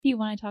Do you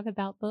want to talk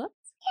about books?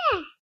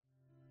 Yeah.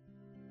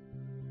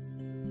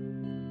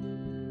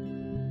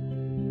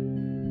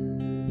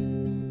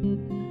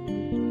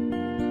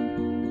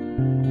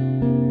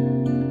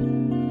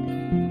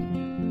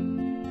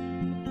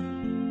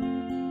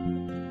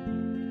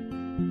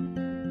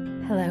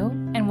 Hello,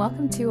 and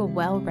welcome to A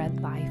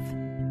Well-Read Life.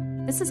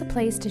 This is a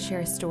place to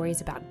share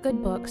stories about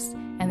good books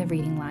and the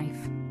reading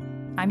life.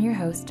 I'm your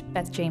host,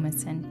 Beth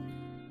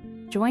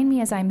Jamison. Join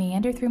me as I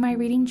meander through my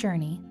reading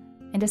journey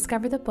and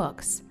discover the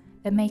books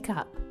that make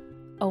up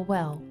a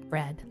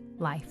well-read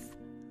life.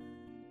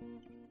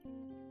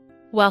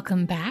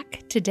 Welcome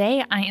back.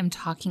 Today I am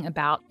talking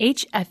about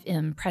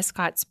H.F.M.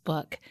 Prescott's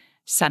book,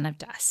 Son of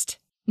Dust.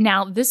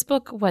 Now, this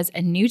book was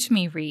a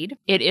new-to-me read.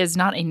 It is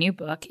not a new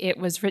book. It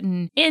was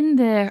written in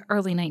the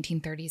early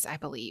 1930s, I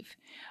believe.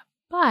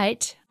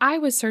 But I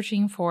was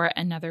searching for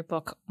another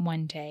book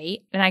one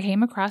day, and I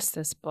came across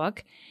this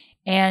book,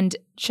 and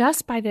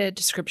just by the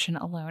description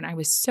alone, I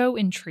was so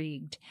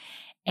intrigued,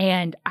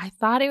 and I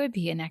thought it would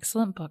be an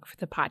excellent book for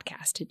the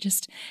podcast. It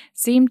just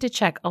seemed to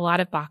check a lot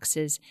of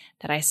boxes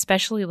that I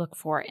especially look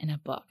for in a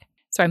book.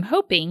 So I'm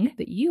hoping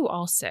that you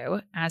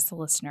also, as the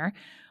listener,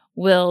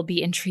 will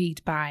be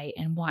intrigued by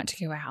and want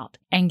to go out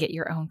and get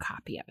your own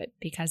copy of it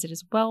because it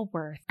is well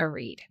worth a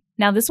read.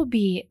 Now, this will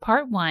be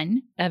part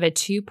one of a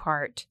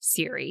two-part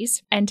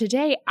series, and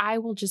today I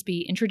will just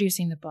be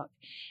introducing the book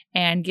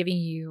and giving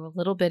you a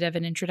little bit of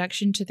an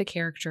introduction to the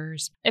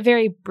characters, a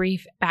very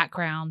brief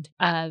background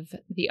of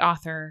the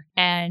author,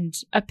 and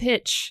a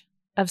pitch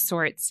of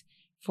sorts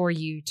for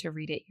you to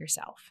read it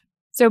yourself.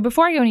 So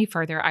before I go any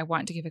further, I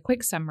want to give a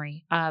quick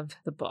summary of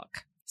the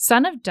book.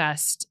 Son of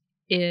Dust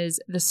is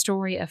the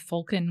story of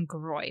Fulken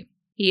Geroy.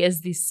 He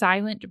is the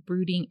silent,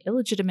 brooding,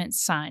 illegitimate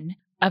son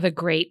of a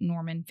great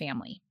Norman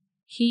family.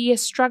 He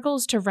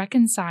struggles to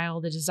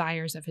reconcile the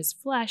desires of his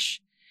flesh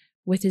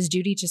with his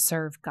duty to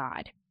serve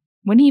God.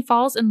 When he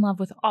falls in love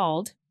with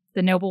Aud,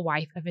 the noble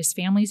wife of his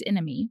family's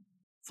enemy,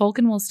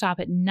 Fulken will stop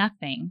at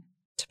nothing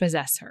to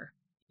possess her,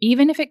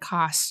 even if it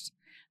costs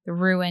the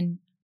ruin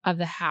of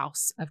the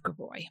house of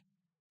Geroy.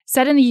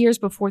 Set in the years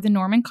before the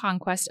Norman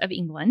conquest of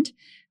England,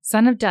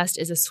 Son of Dust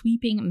is a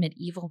sweeping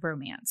medieval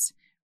romance,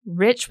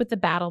 rich with the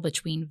battle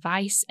between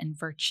vice and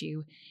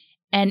virtue,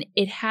 and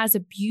it has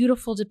a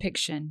beautiful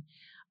depiction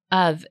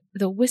of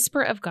the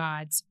whisper of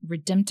God's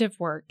redemptive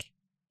work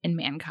in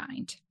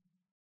mankind.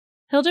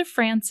 Hilda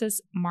Frances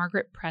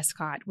Margaret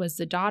Prescott was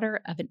the daughter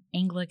of an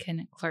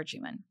Anglican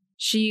clergyman.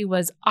 She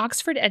was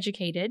Oxford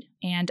educated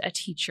and a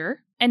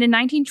teacher, and in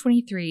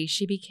 1923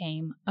 she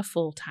became a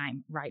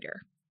full-time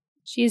writer.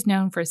 She is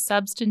known for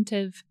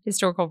substantive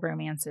historical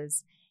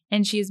romances,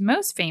 and she is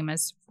most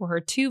famous for her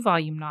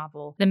two-volume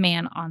novel, The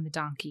Man on the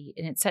Donkey,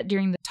 and it's set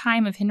during the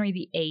time of Henry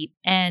VIII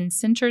and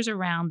centers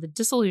around the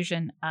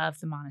dissolution of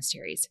the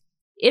monasteries.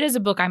 It is a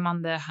book I'm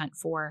on the hunt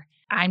for.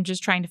 I'm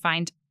just trying to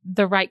find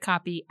the right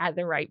copy at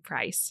the right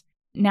price.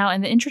 Now,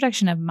 in the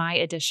introduction of my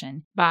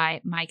edition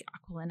by Mike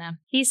Aquilina,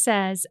 he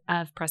says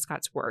of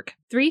Prescott's work,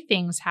 3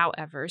 things,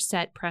 however,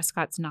 set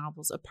Prescott's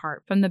novels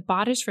apart from the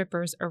bodice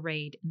rippers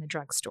arrayed in the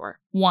drugstore.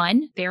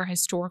 1, their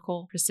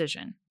historical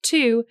precision.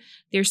 2,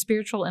 their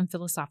spiritual and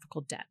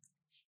philosophical depth.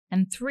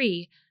 And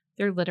 3,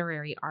 their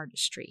literary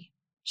artistry.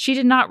 She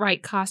did not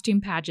write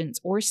costume pageants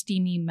or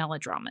steamy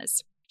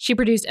melodramas. She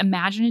produced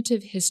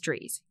imaginative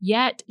histories,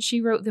 yet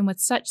she wrote them with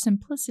such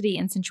simplicity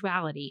and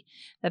sensuality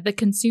that the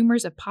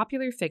consumers of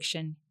popular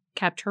fiction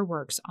kept her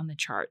works on the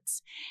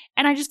charts.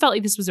 And I just felt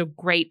like this was a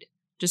great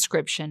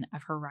description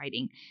of her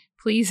writing.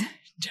 Please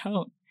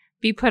don't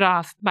be put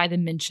off by the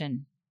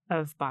mention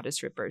of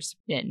bodice rippers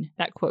in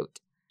that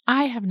quote.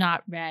 I have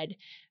not read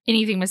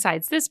anything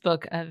besides this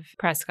book of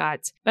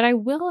Prescott's, but I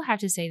will have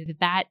to say that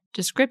that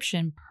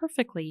description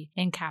perfectly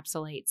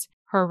encapsulates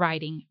her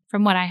writing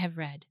from what I have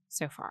read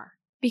so far.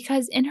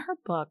 Because in her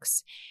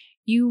books,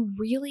 you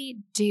really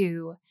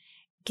do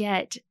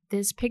get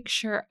this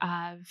picture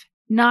of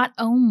not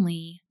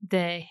only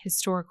the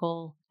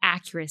historical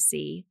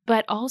accuracy,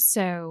 but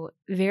also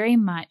very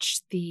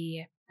much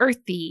the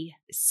earthy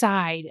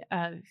side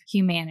of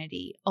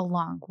humanity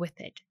along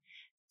with it.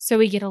 So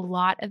we get a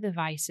lot of the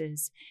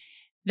vices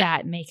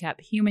that make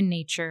up human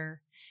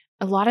nature,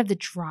 a lot of the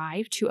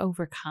drive to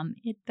overcome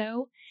it,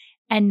 though,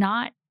 and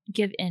not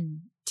give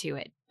in to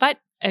it, but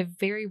a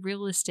very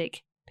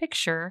realistic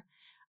picture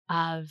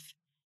of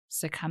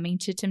succumbing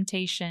to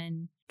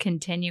temptation,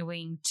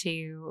 continuing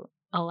to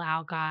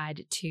allow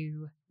God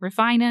to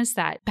refine us,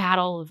 that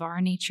battle of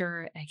our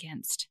nature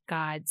against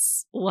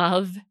God's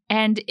love.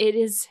 And it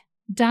is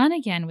done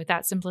again with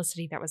that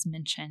simplicity that was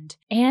mentioned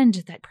and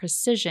that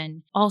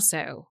precision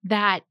also,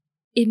 that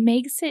it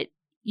makes it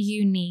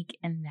unique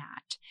in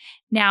that.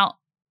 Now,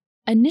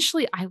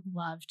 initially, I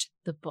loved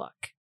the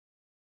book.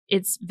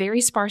 It's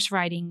very sparse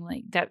writing,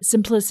 like that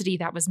simplicity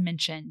that was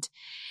mentioned.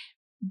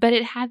 But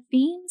it had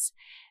themes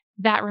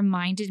that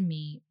reminded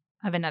me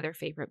of another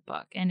favorite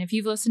book. And if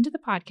you've listened to the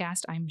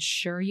podcast, I'm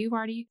sure you've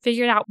already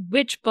figured out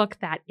which book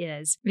that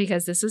is,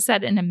 because this is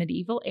set in a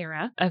medieval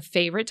era, a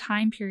favorite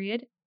time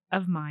period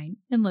of mine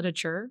in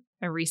literature,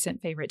 a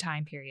recent favorite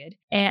time period.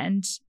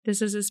 And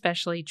this is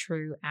especially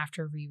true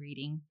after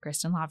rereading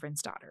Kristen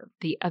Lavren's Daughter,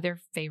 the other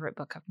favorite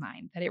book of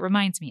mine that it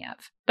reminds me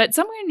of. But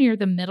somewhere near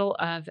the middle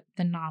of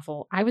the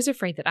novel, I was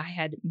afraid that I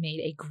had made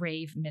a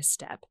grave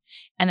misstep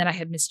and that I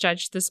had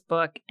misjudged this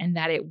book and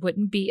that it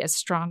wouldn't be as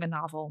strong a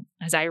novel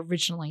as I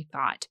originally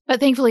thought. But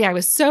thankfully, I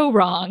was so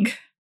wrong.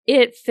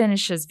 It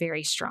finishes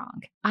very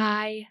strong.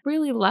 I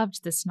really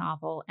loved this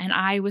novel, and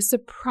I was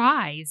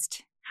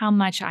surprised how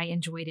much I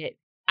enjoyed it.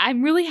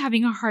 I'm really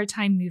having a hard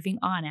time moving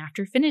on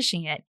after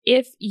finishing it.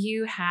 If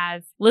you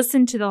have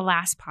listened to the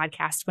last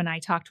podcast when I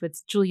talked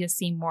with Julia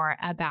Seymour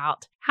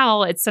about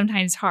how it's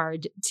sometimes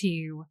hard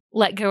to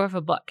let go of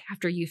a book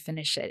after you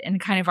finish it,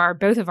 and kind of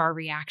both of our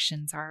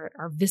reactions,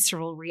 our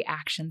visceral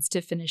reactions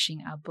to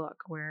finishing a book,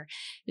 where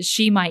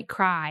she might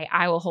cry,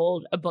 I will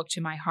hold a book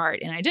to my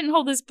heart. And I didn't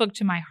hold this book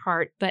to my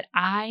heart, but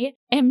I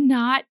am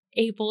not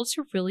able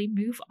to really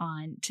move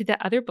on to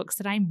the other books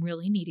that I'm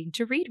really needing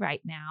to read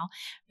right now,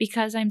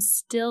 because I'm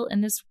still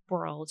in this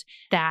world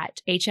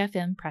that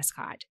H.F.M.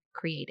 Prescott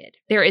created.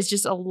 There is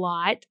just a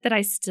lot that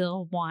I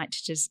still want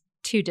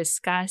to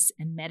discuss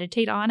and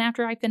meditate on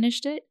after I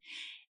finished it.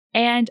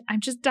 And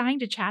I'm just dying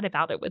to chat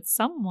about it with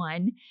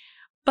someone.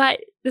 But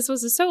this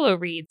was a solo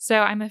read, so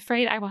I'm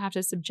afraid I will have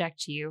to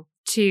subject you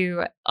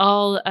to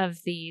all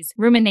of these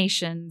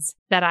ruminations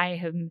that I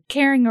am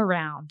carrying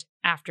around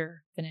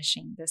after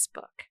finishing this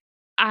book.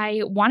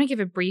 I want to give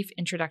a brief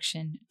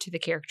introduction to the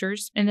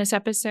characters in this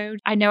episode.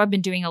 I know I've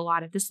been doing a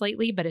lot of this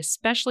lately, but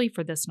especially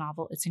for this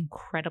novel, it's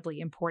incredibly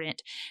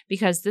important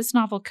because this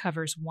novel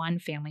covers one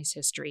family's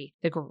history,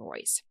 the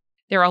Garoys.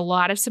 There are a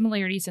lot of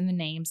similarities in the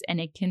names,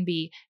 and it can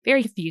be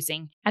very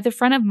confusing. At the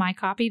front of my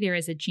copy, there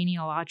is a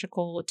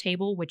genealogical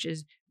table, which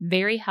is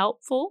very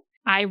helpful.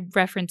 I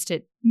referenced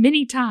it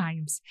many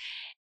times,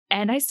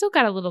 and I still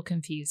got a little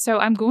confused. So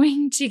I'm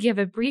going to give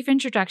a brief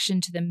introduction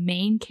to the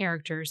main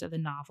characters of the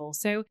novel.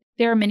 So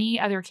there are many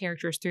other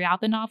characters throughout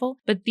the novel,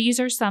 but these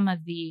are some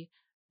of the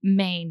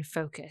main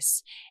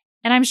focus.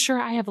 And I'm sure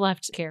I have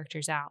left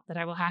characters out that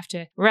I will have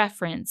to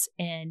reference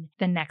in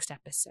the next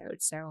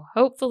episode. So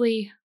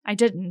hopefully I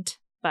didn't,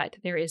 but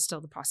there is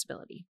still the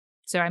possibility.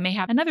 So I may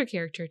have another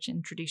character to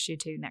introduce you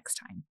to next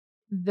time.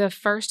 The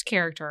first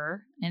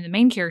character and the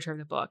main character of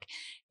the book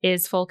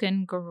is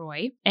Fulken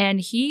Garoy, and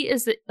he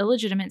is the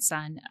illegitimate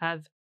son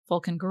of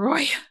Fulken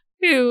Garoy,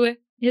 who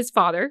his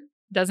father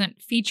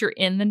doesn't feature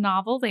in the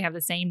novel. They have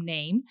the same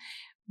name,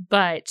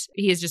 but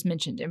he is just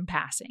mentioned in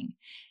passing.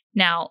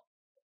 Now,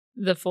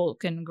 the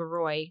Fulken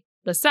Garoy,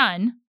 the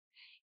son,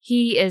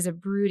 he is a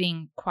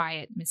brooding,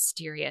 quiet,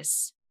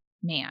 mysterious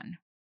man.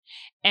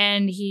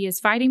 And he is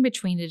fighting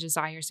between the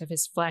desires of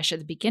his flesh at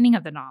the beginning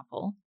of the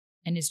novel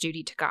and his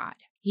duty to God.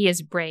 He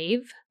is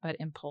brave, but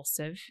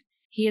impulsive.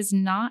 He is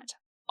not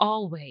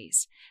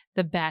always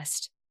the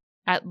best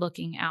at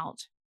looking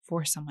out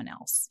for someone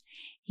else.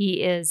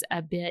 He is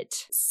a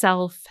bit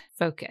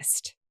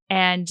self-focused.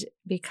 And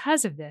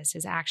because of this,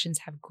 his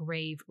actions have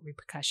grave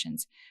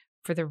repercussions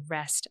for the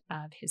rest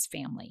of his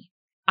family.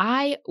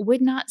 I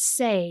would not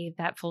say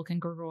that Fulken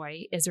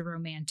Garoy is a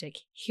romantic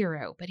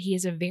hero, but he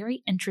is a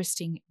very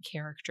interesting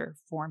character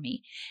for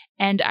me.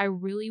 And I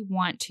really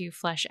want to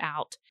flesh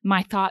out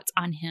my thoughts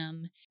on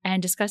him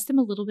and discuss them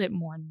a little bit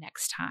more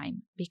next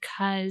time,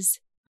 because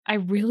I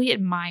really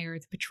admire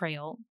the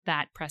portrayal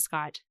that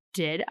Prescott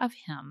did of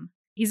him.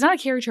 He's not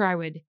a character I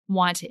would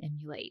want to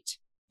emulate,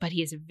 but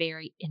he is a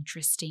very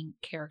interesting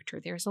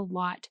character. There's a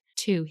lot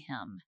to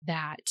him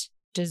that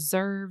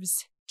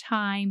deserves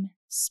time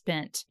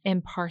spent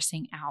in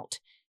parsing out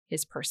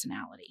his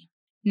personality.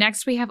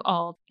 Next, we have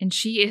Auld, and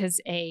she is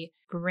a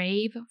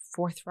brave,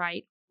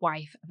 forthright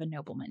wife of a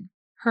nobleman.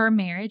 Her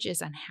marriage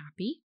is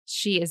unhappy.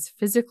 She is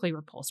physically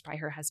repulsed by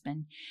her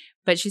husband,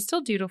 but she's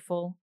still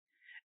dutiful.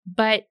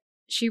 But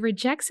she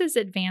rejects his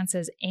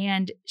advances,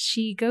 and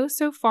she goes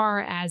so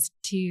far as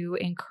to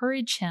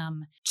encourage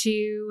him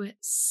to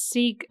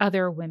seek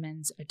other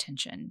women's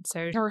attention.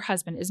 So her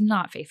husband is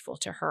not faithful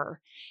to her.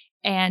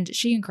 And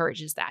she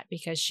encourages that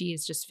because she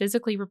is just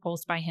physically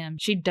repulsed by him.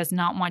 She does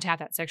not want to have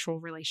that sexual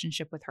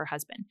relationship with her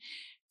husband.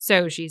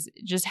 So she's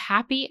just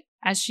happy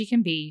as she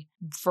can be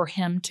for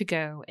him to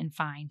go and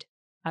find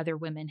other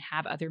women,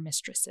 have other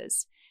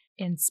mistresses.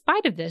 In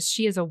spite of this,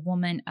 she is a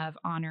woman of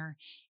honor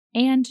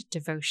and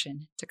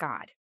devotion to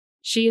God.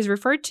 She is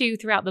referred to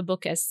throughout the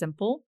book as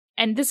simple.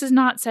 And this is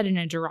not said in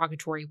a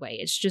derogatory way.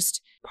 It's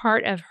just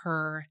part of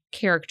her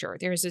character.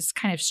 There's this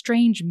kind of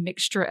strange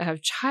mixture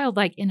of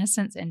childlike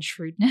innocence and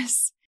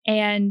shrewdness.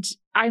 And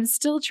I'm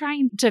still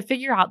trying to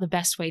figure out the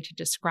best way to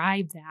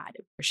describe that.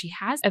 She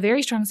has a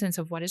very strong sense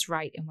of what is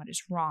right and what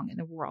is wrong in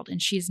the world.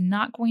 And she's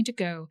not going to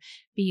go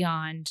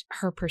beyond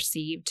her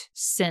perceived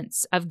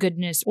sense of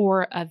goodness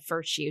or of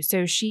virtue.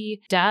 So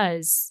she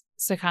does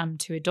succumb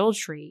to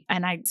adultery.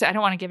 And I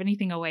don't want to give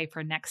anything away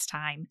for next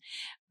time,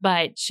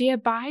 but she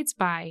abides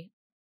by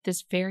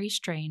this very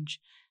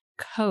strange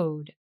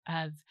code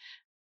of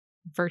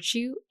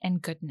virtue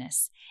and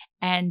goodness.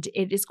 And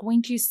it is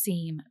going to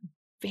seem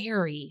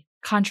very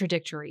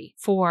contradictory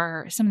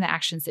for some of the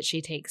actions that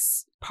she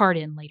takes part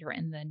in later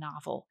in the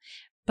novel.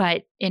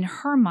 But in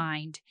her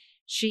mind,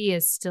 she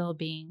is still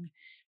being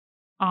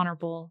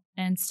honorable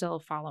and still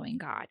following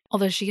God,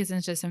 although she gets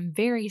into some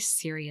very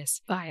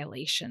serious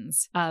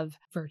violations of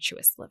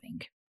virtuous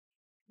living.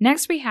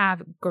 Next, we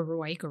have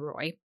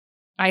Goroi.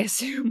 I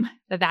assume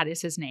that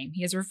is his name.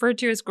 He is referred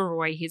to as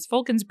Goroi. He's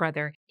Vulcan's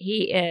brother.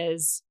 He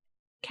is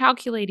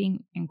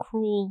calculating and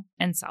cruel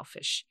and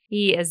selfish.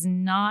 He is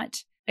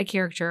not a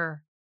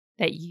character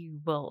that you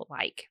will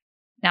like.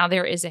 Now,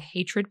 there is a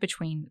hatred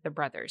between the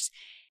brothers.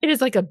 It is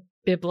like a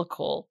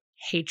biblical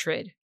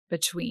hatred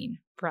between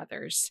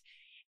brothers.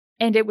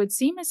 And it would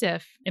seem as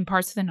if, in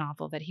parts of the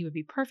novel, that he would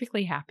be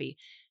perfectly happy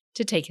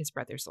to take his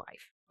brother's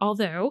life,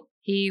 although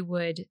he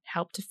would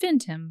help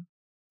defend him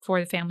for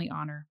the family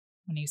honor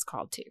when he's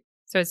called to.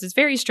 So it's this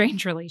very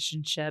strange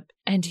relationship,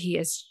 and he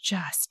is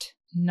just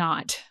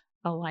not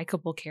a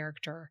likable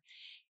character,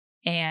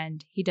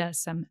 and he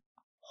does some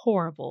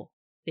horrible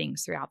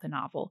things throughout the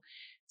novel.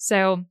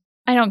 So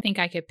I don't think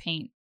I could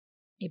paint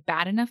a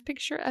bad enough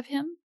picture of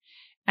him,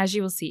 as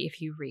you will see if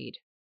you read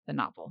the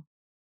novel.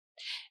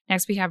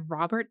 Next, we have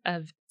Robert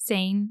of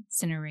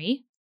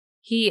Saint-Cynery.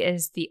 He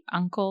is the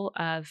uncle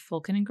of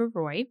Vulcan and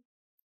Goroi.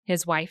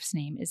 His wife's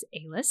name is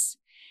Alice,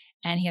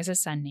 and he has a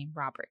son named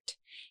Robert.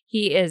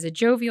 He is a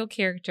jovial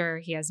character.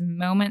 He has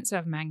moments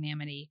of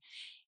magnanimity.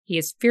 He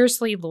is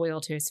fiercely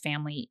loyal to his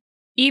family,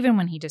 even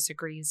when he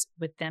disagrees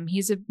with them.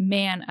 He's a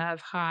man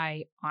of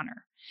high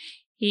honor.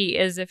 He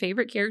is a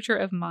favorite character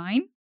of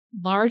mine,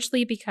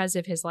 largely because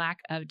of his lack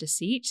of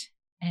deceit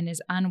and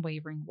his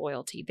unwavering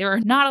loyalty. There are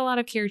not a lot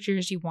of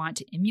characters you want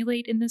to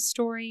emulate in this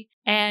story,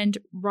 and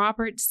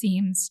Robert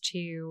seems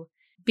to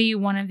be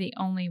one of the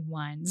only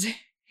ones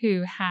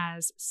who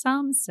has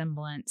some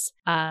semblance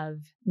of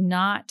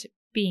not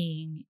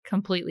being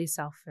completely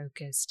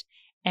self-focused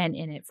and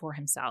in it for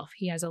himself.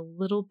 He has a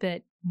little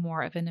bit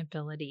more of an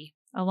ability,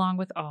 along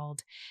with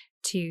Auld,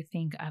 to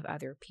think of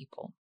other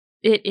people.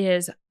 It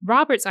is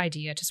Robert's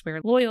idea to swear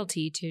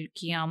loyalty to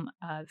Guillaume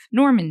of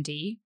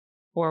Normandy,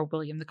 or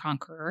William the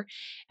Conqueror,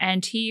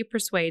 and he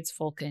persuades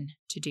Vulcan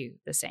to do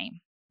the same.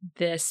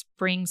 This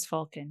brings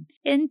Vulcan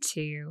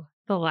into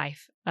the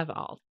life of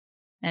Auld,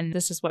 and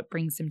this is what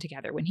brings them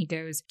together when he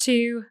goes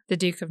to the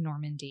Duke of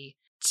Normandy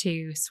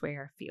to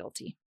swear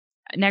fealty.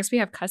 Next, we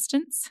have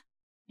Custance,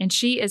 and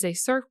she is a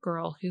serf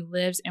girl who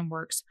lives and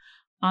works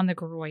on the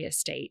Goroi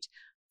estate.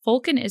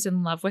 Vulcan is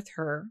in love with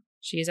her.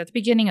 She is at the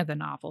beginning of the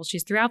novel.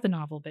 She's throughout the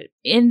novel, but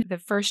in the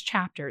first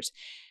chapters,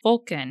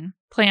 Vulcan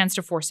plans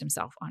to force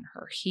himself on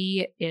her.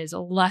 He is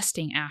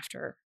lusting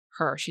after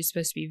her. She's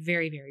supposed to be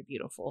very, very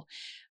beautiful.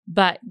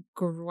 But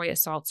Goroi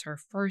assaults her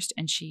first,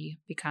 and she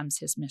becomes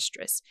his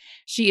mistress.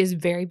 She is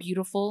very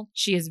beautiful.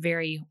 She is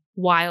very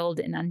wild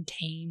and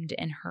untamed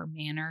in her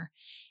manner.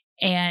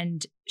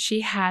 And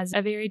she has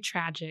a very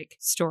tragic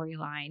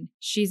storyline.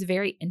 She's a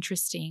very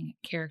interesting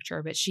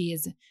character, but she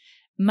is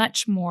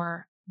much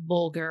more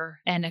vulgar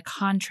and a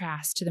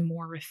contrast to the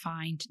more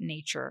refined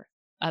nature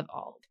of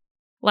Auld.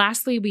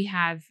 Lastly, we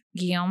have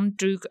Guillaume,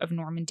 Duke of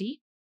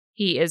Normandy.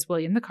 He is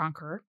William the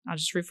Conqueror. I'll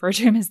just refer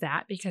to him as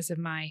that because of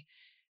my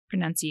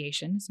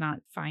pronunciation. It's not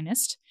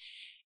finest.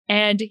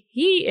 And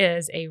he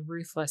is a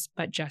ruthless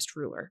but just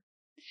ruler.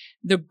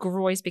 The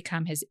Gorois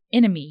become his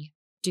enemy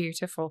due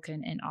to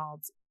Vulcan and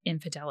Auld's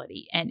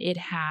infidelity, and it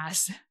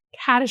has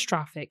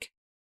catastrophic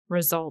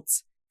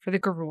results for the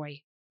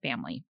Goroi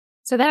family.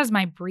 So that is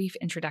my brief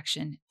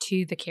introduction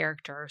to the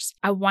characters.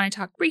 I want to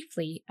talk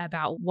briefly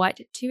about what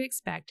to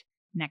expect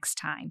next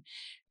time.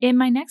 In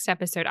my next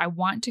episode, I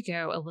want to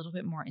go a little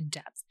bit more in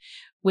depth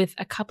with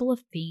a couple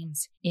of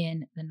themes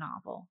in the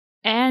novel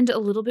and a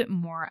little bit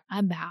more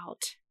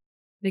about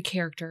the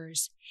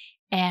characters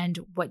and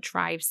what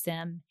drives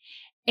them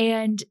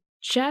and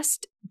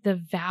just the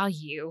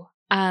value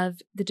of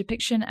the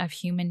depiction of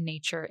human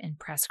nature in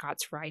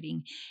Prescott's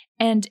writing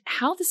and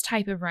how this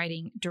type of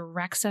writing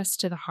directs us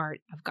to the heart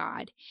of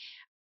God.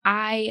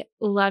 I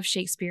love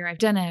Shakespeare. I've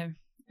done an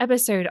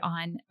episode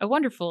on a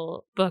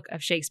wonderful book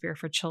of Shakespeare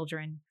for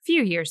children a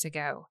few years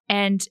ago.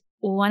 And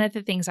one of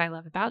the things I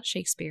love about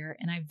Shakespeare,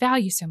 and I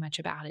value so much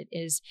about it,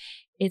 is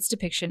its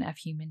depiction of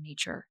human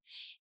nature.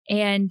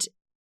 And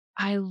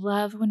I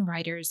love when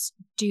writers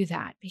do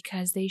that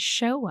because they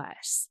show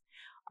us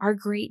our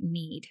great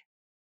need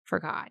for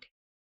God.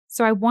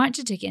 So I want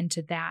to dig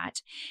into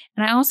that.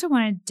 And I also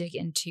want to dig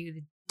into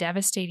the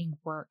devastating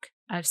work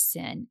of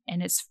sin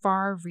and its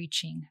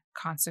far-reaching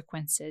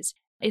consequences.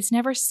 It's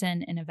never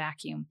sin in a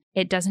vacuum.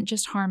 It doesn't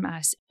just harm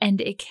us, and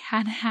it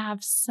can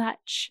have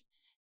such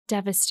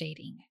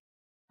devastating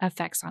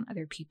effects on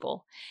other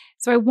people.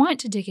 So I want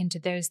to dig into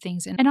those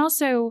things and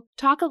also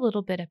talk a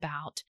little bit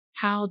about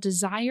how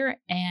desire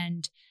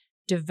and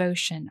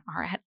devotion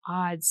are at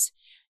odds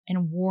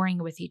and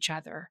warring with each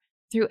other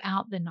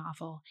throughout the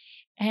novel,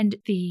 and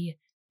the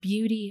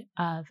beauty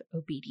of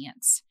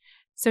obedience.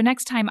 So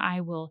next time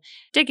I will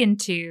dig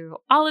into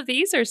all of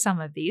these or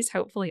some of these,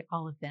 hopefully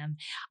all of them.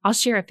 I'll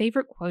share a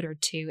favorite quote or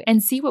two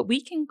and see what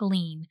we can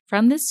glean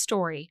from this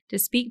story to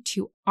speak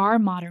to our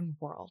modern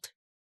world.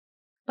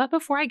 But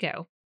before I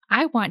go,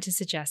 I want to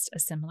suggest a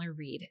similar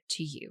read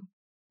to you.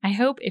 I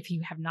hope if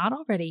you have not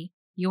already,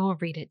 you will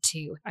read it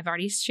too. I've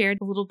already shared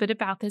a little bit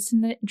about this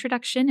in the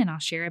introduction, and I'll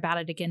share about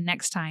it again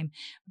next time.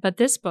 But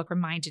this book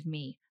reminded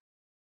me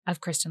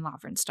of Kristen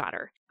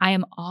Lavransdatter. I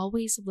am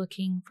always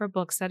looking for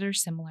books that are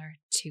similar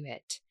to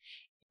it.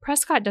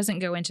 Prescott doesn't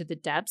go into the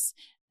depths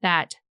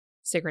that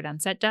Sigrid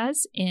Undset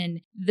does,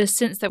 in the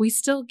sense that we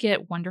still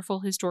get wonderful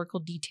historical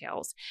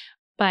details.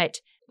 But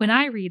when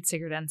I read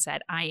Sigrid Undset,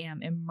 I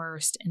am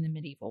immersed in the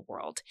medieval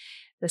world.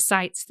 The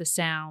sights, the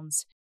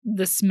sounds,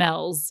 the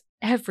smells,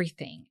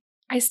 everything.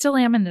 I still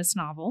am in this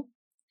novel,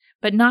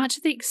 but not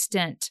to the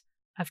extent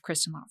of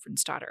Kristen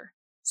Lavransdatter.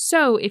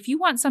 So if you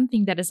want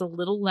something that is a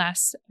little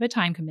less of a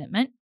time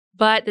commitment,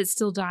 but that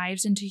still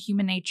dives into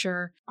human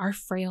nature, our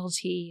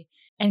frailty,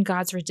 and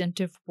God's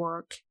redemptive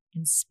work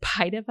in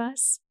spite of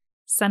us,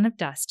 Son of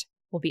Dust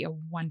will be a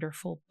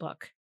wonderful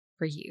book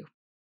for you.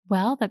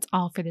 Well, that's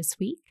all for this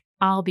week.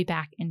 I'll be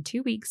back in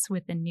 2 weeks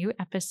with a new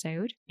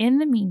episode. In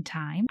the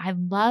meantime,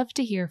 I'd love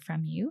to hear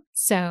from you.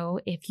 So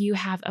if you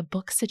have a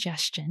book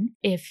suggestion,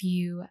 if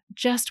you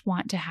just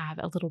want to have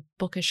a little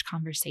bookish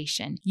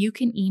conversation, you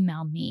can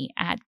email me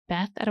at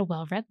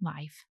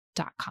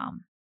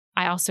beth@awellreadlife.com.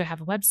 I also have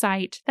a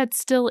website that's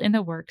still in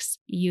the works.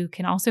 You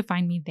can also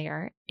find me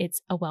there.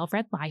 It's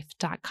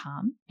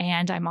awellreadlife.com.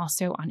 And I'm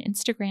also on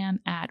Instagram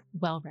at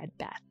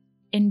wellreadbeth.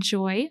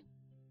 Enjoy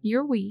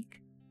your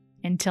week.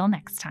 Until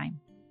next time.